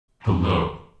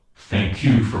Hello. Thank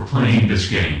you for playing this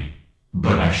game.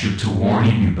 But I should to warn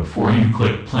you before you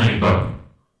click play button.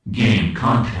 Game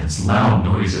contents loud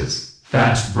noises,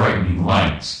 fast brightening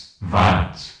lights,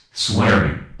 violence,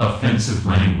 swearing, offensive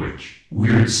language,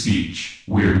 weird speech,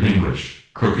 weird English,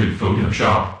 crooked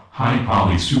Photoshop, high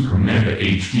poly super mega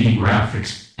HD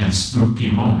graphics, and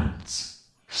spooky moments.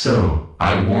 So,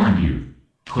 I warn you.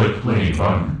 Click play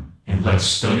button, and let's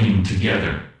study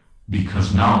together.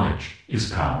 Because knowledge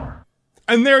is power.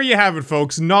 And there you have it,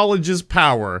 folks. Knowledge is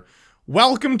power.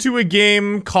 Welcome to a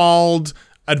game called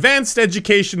Advanced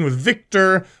Education with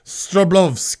VIKTOR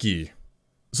STROBOVSKI.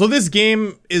 So this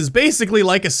game is basically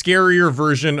like a scarier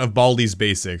version of BALDI'S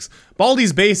Basics.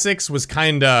 BALDI'S Basics was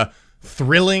kinda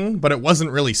thrilling, but it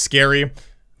wasn't really scary.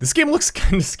 This game looks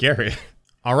kinda scary.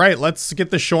 Alright, let's get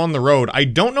the show on the road. I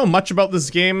don't know much about this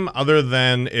game other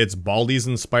than it's BALDI'S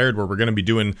inspired, where we're gonna be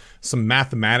doing some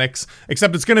mathematics.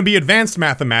 Except it's gonna be advanced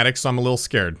mathematics, so I'm a little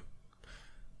scared.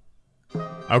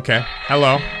 Okay,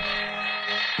 hello.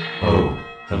 Oh,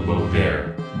 hello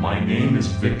there. My name is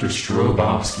VIKTOR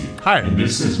STROBOVSKI. Hi. And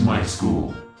this is my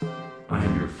school. I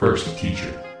am your first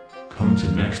teacher. Come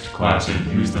to next class and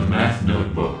use the math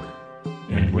notebook.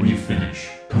 And when you finish,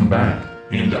 come back.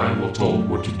 And I will tell you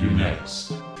what to do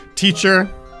next. Teacher,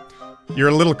 you're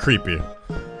a little creepy.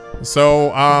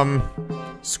 So,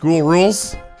 school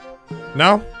rules?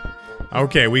 No?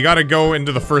 Okay, we gotta go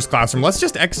into the first classroom. Let's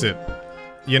just exit.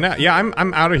 You know, yeah,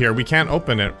 I'm out of here. We can't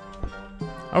open it.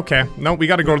 Okay, no, we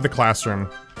gotta go to the classroom.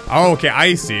 Oh, okay,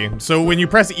 I see. So when you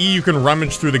press E, you can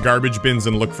rummage through the garbage bins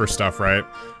and look for stuff, right?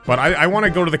 But I wanna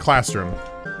go to the classroom.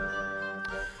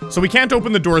 So we can't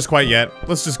open the doors quite yet.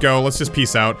 Let's just go. Let's just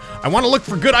peace out. I want to look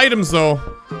for good items, though.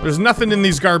 There's nothing in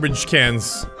these garbage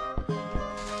cans.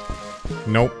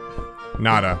 Nope.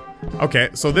 Nada. Okay,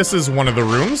 so this is one of the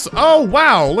rooms. Oh,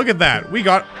 wow. Look at that. We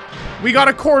got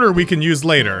a quarter we can use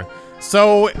later.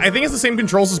 So I think it's the same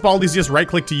controls as BALDI'S, just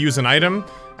right-click to use an item.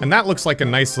 And that looks like a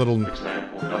nice little...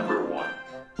 Example number 1.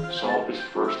 Solve this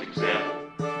first example.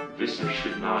 This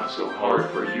should not so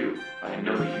hard for you. I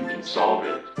know you can solve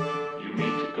it. You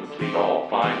need to complete all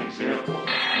 5 examples in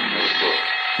the notebook.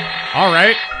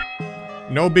 Alright.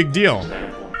 No big deal.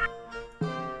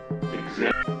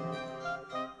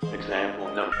 Example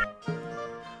number.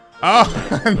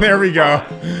 Oh, there we go.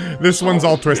 This one's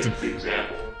all twisted.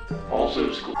 Example.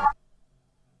 Also school.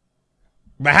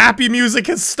 The happy music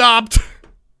has stopped.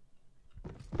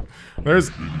 There's...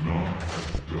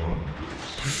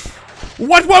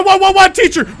 What,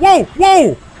 teacher?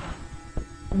 Whoa!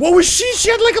 What was she? She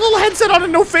had like a little headset on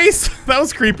and no face. That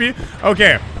was creepy.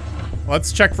 Okay,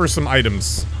 let's check for some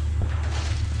items.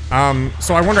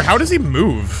 So I wonder, how does he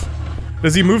move?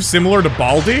 Does he move similar to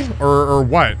Baldi, or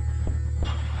what?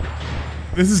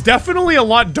 This is definitely a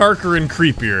lot darker and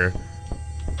creepier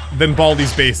than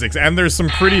BALDI'S Basics, and there's some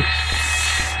pretty...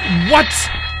 What?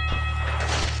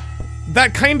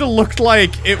 That kind of looked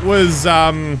like it was,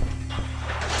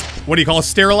 what do you call a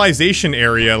sterilization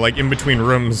area, like in between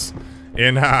rooms.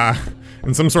 In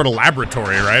some sort of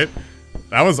laboratory, right?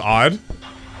 That was odd.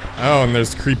 Oh, and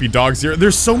there's creepy dogs here.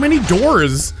 There's so many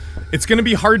doors. It's gonna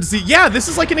be hard to see. Yeah, this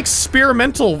is like an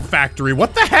experimental factory.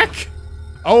 What the heck?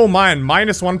 Oh, mine.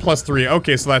 -1 + 3.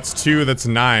 Okay, so that's 2. That's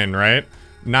 9, right?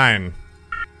 9.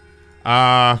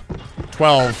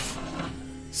 12.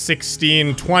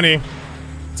 16. 20.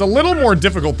 It's a little more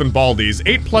difficult than BALDI'S.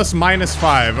 8 +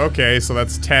 -5. Okay, so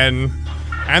that's 10.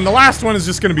 And the last one is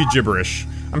just gonna be gibberish.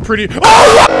 I'm pretty-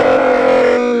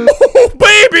 Oh! Oh,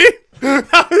 baby!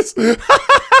 That was-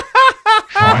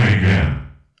 Try again.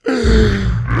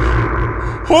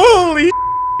 Holy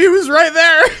he was right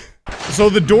there! So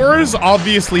the doors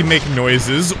obviously make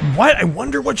noises. What? I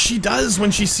wonder what she does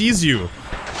when she sees you.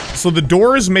 So the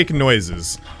doors make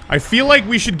noises. I feel like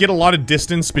we should get a lot of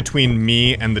distance between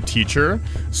me and the teacher.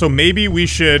 So maybe we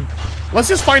should... Let's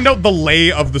just find out the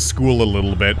lay of the school a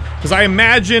little bit. Because I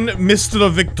imagine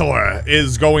Mr. Victor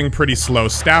is going pretty slow.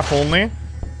 Staff only?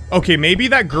 Okay, maybe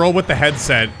that girl with the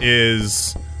headset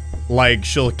is... Like,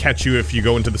 she'll catch you if you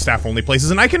go into the staff only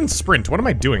places. And I can sprint. What am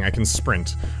I doing? I can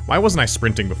sprint. Why wasn't I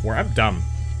sprinting before? I'm dumb.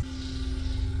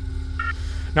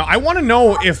 Now, I want to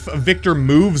know if Victor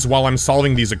moves while I'm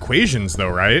solving these equations, though,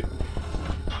 right?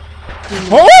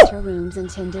 Oh! Rooms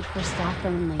intended for staff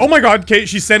only. Oh my god, Kate,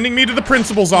 she's sending me to the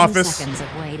principal's office. Seconds of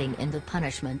waiting in the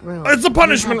punishment room. It's a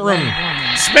punishment room!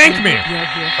 Spank me! You're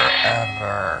here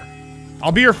forever.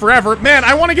 I'll be here forever. Man,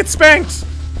 I want to get spanked!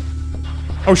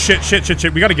 Oh shit,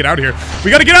 we gotta get out of here.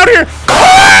 We gotta get out of here!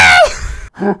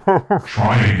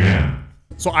 Try again.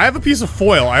 So I have a piece of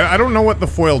foil. I don't know what the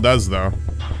foil does, though.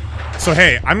 So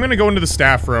hey, I'm gonna go into the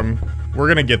staff room. We're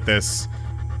gonna get this.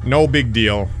 No big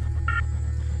deal.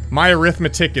 My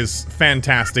arithmetic is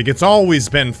fantastic. It's always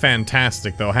been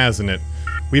fantastic, though, hasn't it?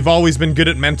 We've always been good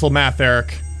at mental math,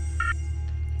 Eric.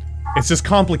 It's just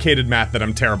complicated math that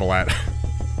I'm terrible at.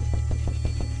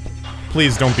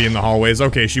 Please don't be in the hallways.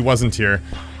 Okay, she wasn't here.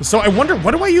 So I wonder,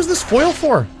 what do I use this foil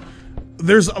for?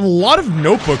 There's a lot of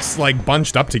notebooks, like,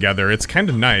 bunched up together. It's kind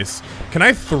of nice. Can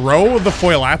I throw the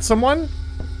foil at someone?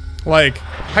 Like,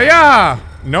 hiya!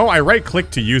 No, I right-click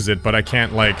to use it, but I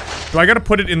can't, like... Do I gotta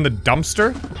put it in the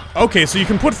dumpster? Okay, so you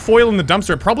can put foil in the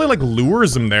dumpster. It probably, like,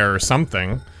 lures them there or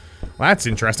something. Well, that's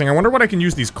interesting. I wonder what I can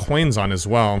use these coins on as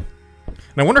well.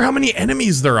 And I wonder how many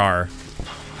enemies there are.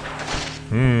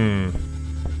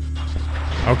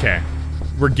 Okay.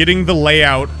 We're getting the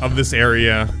layout of this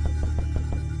area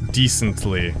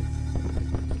decently.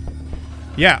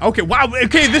 Yeah, okay, wow,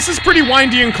 okay, this is pretty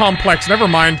windy and complex, never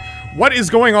mind. What is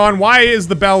going on? Why is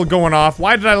the bell going off?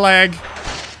 Why did I lag?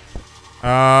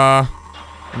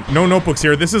 No notebooks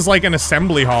here. This is like an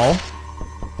assembly hall.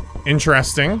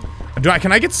 Interesting.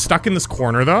 Can I get stuck in this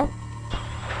corner, though?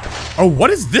 Oh, what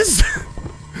is this?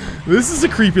 This is a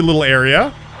creepy little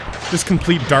area. Just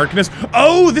complete darkness.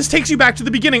 Oh, this takes you back to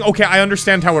the beginning. Okay, I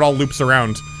understand how it all loops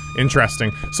around.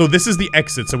 Interesting. So this is the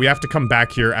exit, so we have to come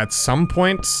back here at some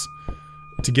point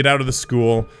to get out of the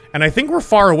school. And I think we're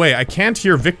far away. I can't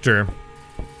hear Victor.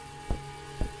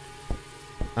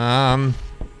 Let's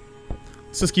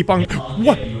just keep on.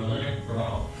 What?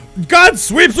 God,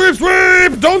 sweep, sweep,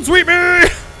 sweep! Don't sweep me!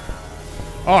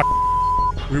 Oh,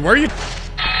 where are you?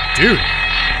 Dude.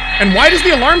 And why does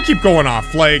the alarm keep going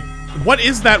off? Like, what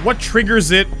is that? What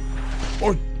triggers it?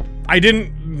 Or, I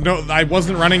didn't know, I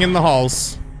wasn't running in the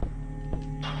halls.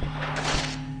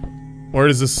 Where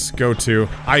does this go to?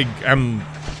 I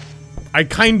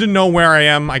kinda know where I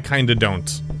am, I kinda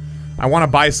don't. I wanna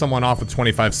buy someone off with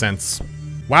 25 cents.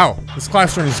 Wow, this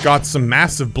classroom's got some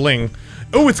massive bling.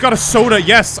 Oh, it's got a soda,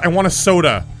 yes, I want a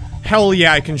soda. Hell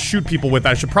yeah, I can shoot people with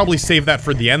that. I should probably save that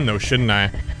for the end though, shouldn't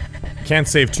I? Can't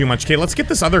save too much. Okay, let's get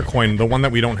this other coin, the one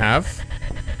that we don't have.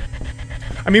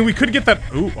 I mean, we could get that-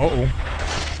 ooh, uh-oh.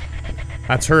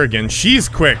 That's her again. She's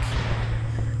quick.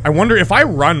 I wonder if I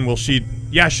run, will she-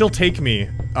 yeah, she'll take me,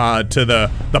 to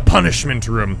the punishment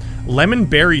room. Lemon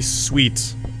berry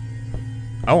sweet.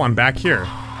 Oh, I'm back here.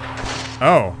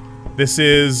 Oh. This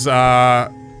is,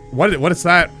 what is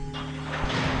that?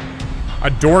 A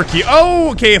door key.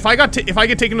 Oh, okay, if I get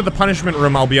taken to the punishment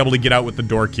room, I'll be able to get out with the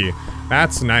door key.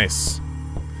 That's nice.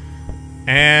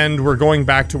 And we're going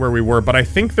back to where we were, but I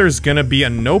think there's gonna be a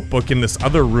notebook in this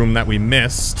other room that we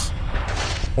missed.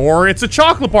 Or it's a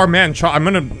chocolate bar, man. I'm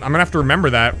gonna have to remember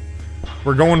that.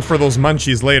 We're going for those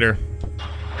munchies later.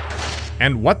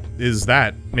 And what is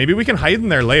that? Maybe we can hide in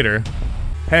there later.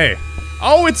 Hey.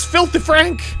 Oh, it's Filthy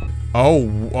Frank!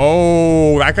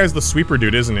 Oh, that guy's the sweeper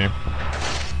dude, isn't he?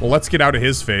 Well, let's get out of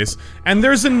his face. And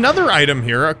there's another item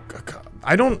here.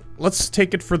 Let's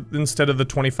take it for instead of the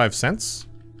 25 cents.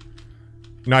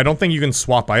 No, I don't think you can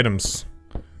swap items.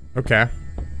 Okay.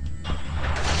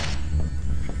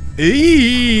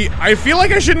 Eee, I feel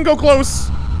like I shouldn't go close.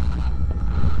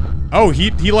 Oh, he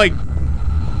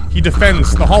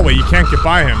defends the hallway. You can't get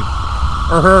by him.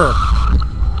 Or her.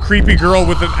 Creepy girl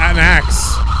with an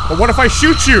axe. But what if I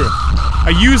shoot you?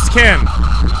 A used can.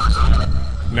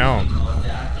 No.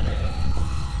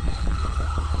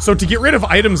 So to get rid of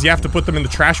items, you have to put them in the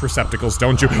trash receptacles,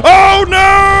 don't you? Oh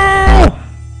no!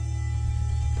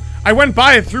 I went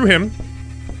by it through him.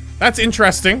 That's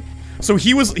interesting. So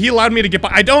he allowed me to get by.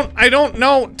 I don't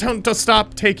know. Don't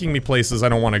stop taking me places I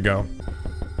don't want to go.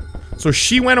 So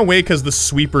she went away because the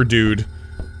sweeper dude,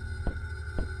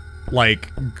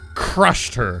 like,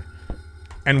 crushed her.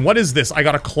 And what is this? I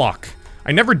got a clock.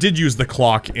 I never did use the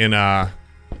clock in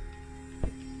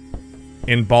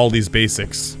Baldi's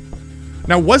Basics.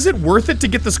 Now, was it worth it to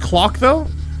get this clock, though?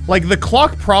 Like, the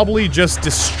clock probably just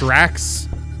distracts,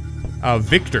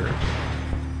 Victor.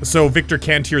 So Victor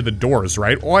can't hear the doors,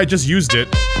 right? Oh, I just used it.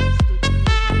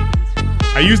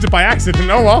 I used it by accident.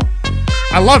 Oh, well.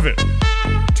 I love it.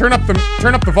 Turn up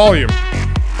the volume.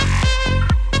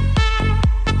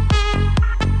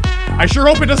 I sure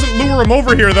hope it doesn't lure him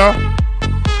over here, though.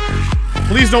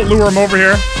 Please don't lure him over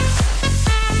here.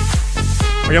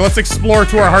 Okay, let's explore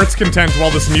to our heart's content while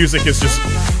this music is just...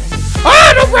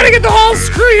 Ah, no running in the hall,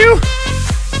 screw you!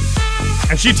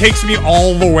 And she takes me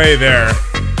all the way there.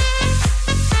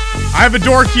 I have a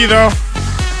door key, though.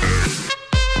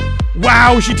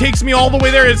 Wow, she takes me all the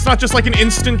way there. It's not just like an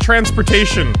instant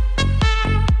transportation.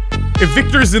 If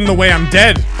Victor's in the way, I'm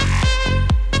dead.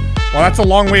 Well, that's a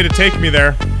long way to take me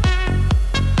there.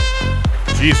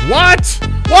 Jeez, what?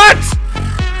 What?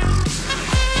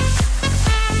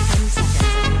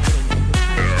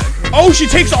 Oh, she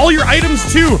takes all your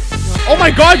items too. Oh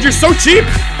my god, you're so cheap.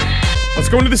 Let's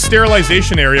go into the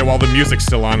sterilization area while the music's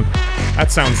still on.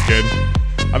 That sounds good.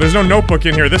 There's no notebook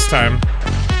in here this time.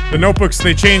 The notebooks,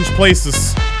 they change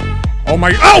places. Oh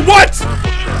my- Oh, what?!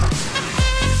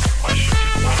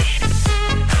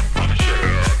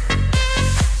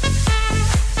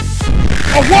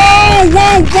 Oh, whoa!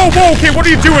 Whoa! Whoa! Whoa! Okay, what are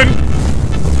you doing?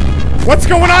 What's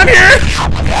going on here?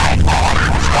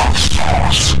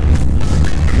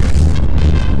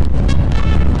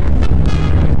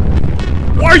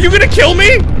 Are you gonna kill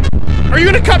me? Are you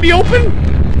gonna cut me open?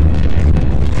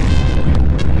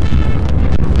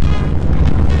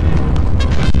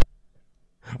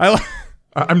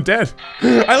 I'm dead.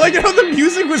 I like how the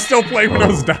music was still playing when I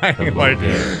was dying. Like,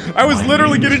 I was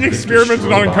literally getting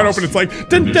experimented on and cut open. It's like,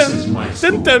 dun dun,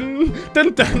 dun dun,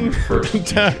 dun dun, dun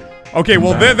dun. Okay,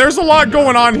 well, there's a lot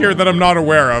going on here that I'm not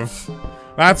aware of.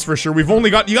 That's for sure. We've only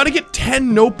got, you gotta get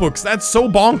 10 notebooks. That's so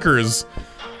bonkers.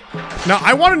 Now,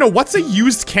 I want to know, what's a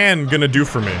used can gonna do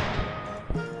for me?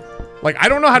 Like, I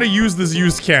don't know how to use this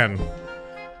used can.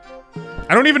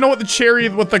 I don't even know what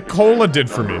the cola did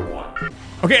for me.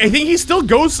 Okay, I think he still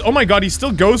goes, oh my god, he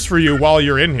still goes for you while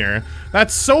you're in here.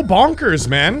 That's so bonkers,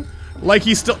 man. Like,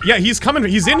 he's still, yeah, he's coming,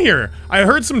 he's in here. I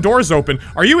heard some doors open.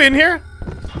 Are you in here?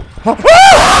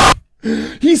 Ah!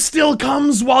 He still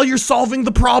comes while you're solving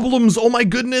the problems, oh my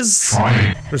goodness.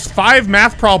 There's 5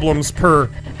 math problems per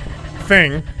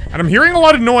thing, and I'm hearing a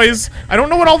lot of noise. I don't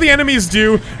know what all the enemies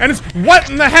do, and it's, what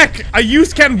in the heck? I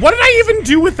used can, what did I even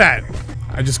do with that?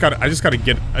 I just gotta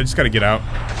get out.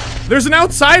 There's an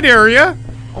outside area.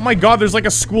 Oh my god, there's like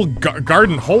a school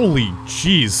garden. Holy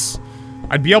jeez.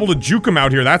 I'd be able to juke him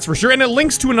out here, that's for sure. And it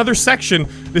links to another section.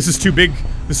 This is too big.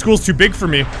 The school's too big for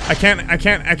me. I can't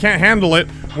handle it.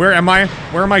 Where am I?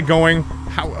 Where am I going?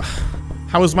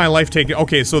 How is my life taken?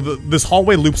 Okay, so this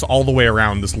hallway loops all the way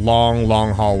around. This long,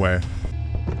 long hallway.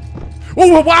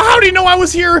 Oh, wow, how do you know I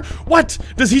was here? What?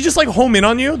 Does he just like home in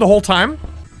on you the whole time?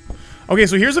 Okay,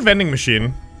 so here's a vending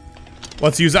machine.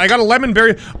 Let's use it. I got a lemon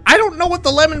berry. I don't know what the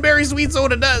lemon berry sweet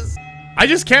soda does. I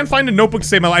just can't find a notebook to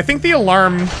save my life. I think the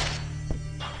alarm.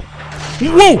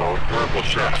 Whoa!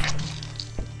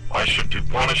 I should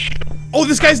punish you. Oh,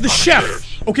 this guy's the chef.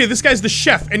 Okay, this guy's the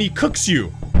chef, and he cooks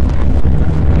you.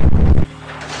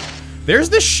 There's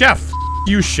the chef.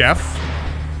 You chef.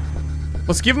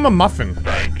 Let's give him a muffin.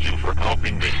 Thank you for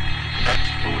helping me. Next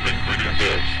food ingredient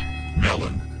is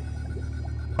melon.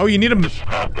 Oh, you need a. This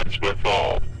happens with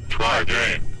all. Try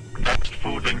again. Next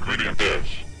food ingredient is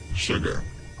sugar.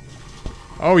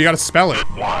 Oh, you gotta spell it.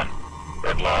 One.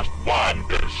 And last one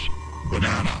is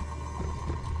banana.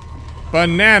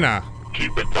 Banana.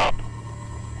 Keep it up.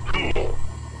 Cool.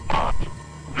 Hot.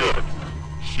 Good.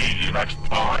 See you next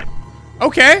time.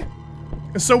 Okay.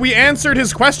 So we answered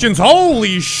his questions.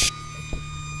 Holy sh.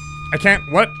 I can't.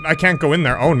 What? I can't go in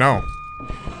there. Oh no.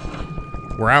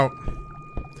 We're out.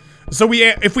 So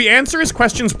if we answer his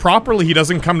questions properly, he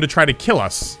doesn't come to try to kill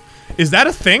us. Is that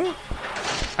a thing?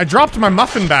 I dropped my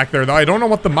muffin back there, though. I don't know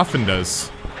what the muffin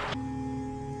does.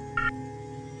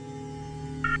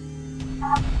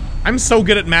 I'm so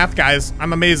good at math, guys.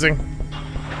 I'm amazing.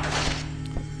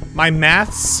 My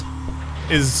maths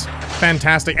is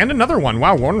fantastic. And another one.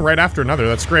 Wow, one right after another.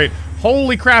 That's great.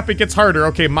 Holy crap, it gets harder.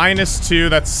 Okay, -2,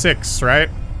 that's 6, right?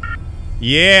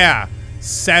 Yeah.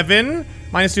 7.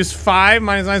 -2 is 5,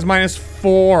 -9 is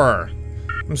 -4.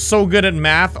 I'm so good at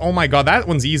math. Oh my god, that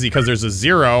one's easy because there's a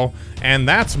 0, and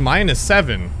that's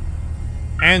 -7.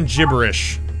 And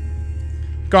gibberish.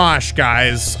 Gosh,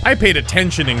 guys, I paid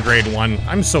attention in grade 1.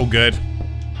 I'm so good.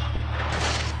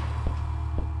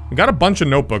 We got a bunch of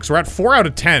notebooks. We're at 4 out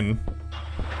of 10.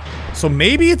 So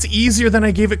maybe it's easier than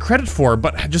I gave it credit for,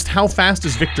 but just how fast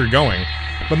is Victor going?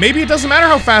 But maybe it doesn't matter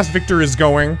how fast Victor is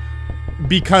going,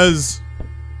 because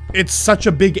it's such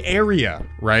a big area,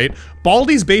 right?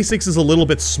 Baldi's Basics is a little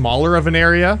bit smaller of an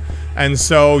area, and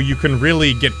so you can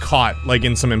really get caught, like,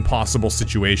 in some impossible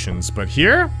situations. But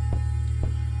here,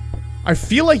 I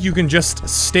feel like you can just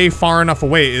stay far enough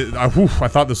away. I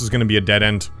thought this was gonna be a dead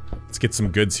end. Let's get some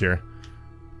goods here.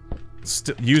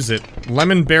 Use it.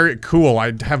 Lemon berry, cool.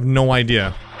 I have no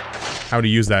idea how to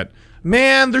use that.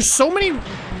 Man, there's so many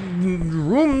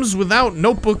rooms without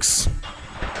notebooks.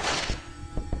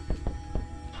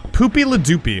 Poopy la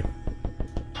doopy.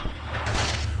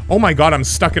 Oh my god, I'm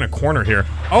stuck in a corner here.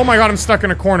 Oh my god, I'm stuck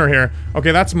in a corner here.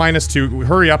 Okay, that's -2.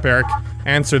 Hurry up, Eric.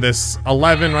 Answer this.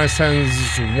 11 minus 10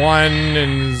 is 1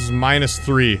 and is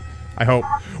 -3. I hope.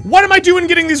 What am I doing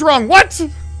getting these wrong? What?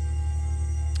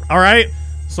 Alright.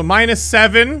 So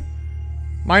 -7.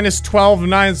 -12,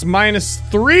 9 is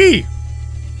 -3.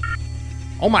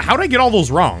 Oh my, how did I get all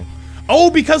those wrong? Oh,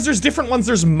 because there's different ones.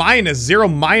 There's minus. 0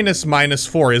 minus minus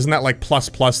 4. Isn't that like plus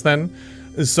plus then?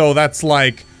 So that's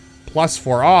like plus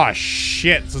 4. Oh,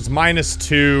 shit. So it's minus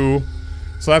 2.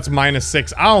 So that's minus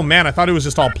 6. Oh, man. I thought it was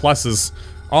just all pluses.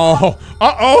 Oh.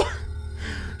 Uh-oh.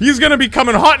 He's gonna be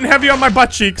coming hot and heavy on my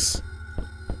butt cheeks.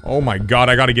 Oh my god,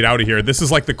 I gotta get out of here. This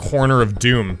is like the corner of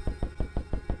doom.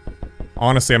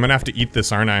 Honestly, I'm gonna have to eat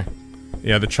this, aren't I?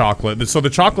 Yeah, the chocolate. So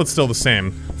the chocolate's still the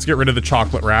same. Let's get rid of the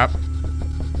chocolate wrap.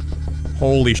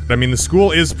 Holy shit. I mean, the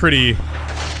school is pretty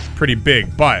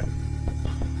big, but...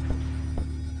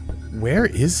 Where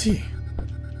is he?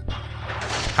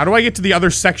 How do I get to the other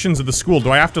sections of the school?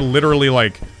 Do I have to literally,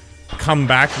 like, come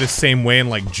back this same way and,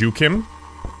 like, juke him?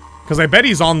 Because I bet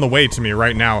he's on the way to me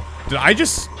right now. Did I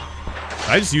just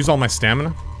use all my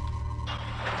stamina?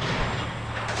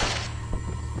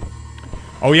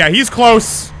 Oh yeah, he's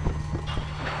close.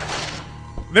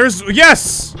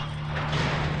 Yes!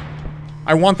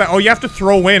 I want that. Oh, you have to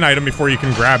throw away an item before you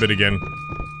can grab it again.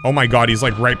 Oh my god, he's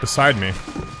like right beside me.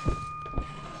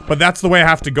 But that's the way I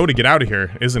have to go to get out of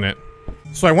here, isn't it?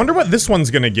 So I wonder what this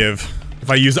one's gonna give. If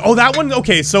I use- oh, that one?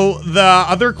 Okay, so the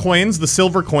other coins, the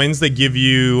silver coins, they give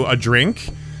you a drink.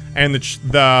 And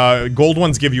the gold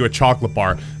ones give you a chocolate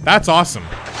bar. That's awesome.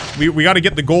 We gotta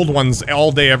get the gold ones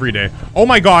all day, every day. Oh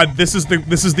my god, this is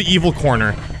the evil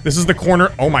corner. This is the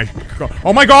corner- oh my god.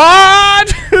 Oh my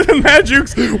god! Mad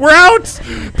Jukes, we're out!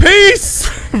 Peace!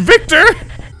 Victor!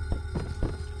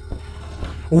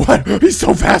 What? He's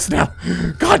so fast now.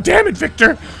 God damn it,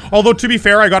 Victor. Although, to be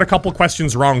fair, I got a couple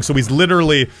questions wrong, so he's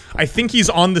literally... I think he's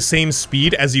on the same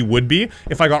speed as he would be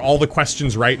if I got all the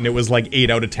questions right and it was like 8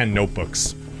 out of 10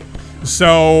 notebooks.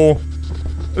 So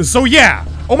yeah.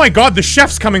 Oh my god, the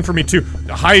chef's coming for me too.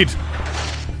 Hide.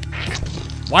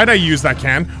 Why'd I use that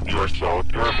can? You're so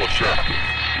terrible, chef.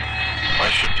 I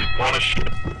should be punished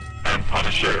and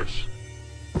punishers.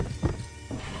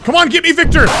 Come on, get me,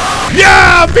 Victor!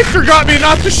 Yeah! Victor got me,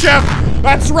 not the chef!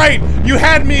 That's right! You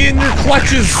had me in your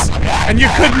clutches, and you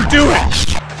couldn't do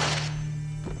it!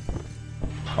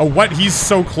 Oh, what? He's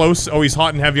so close. Oh, he's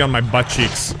hot and heavy on my butt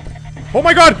cheeks. Oh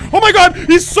my god! Oh my god!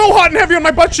 He's so hot and heavy on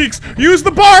my butt cheeks! Use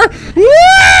the bar! Woo!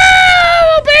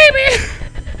 Baby!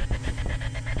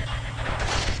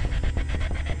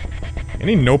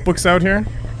 Any notebooks out here?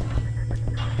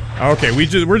 Okay, we're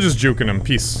just juking him.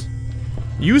 Peace.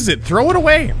 Use it. Throw it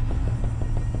away.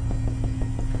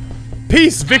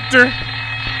 Peace, Victor.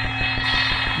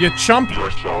 You chump. You're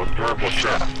so terrible,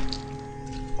 chef.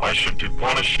 I should be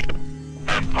punished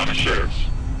and punishers.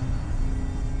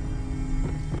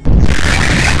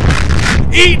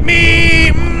 Eat me!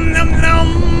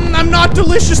 I'm not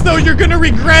delicious though. You're gonna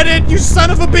regret it, you son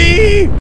of a bee!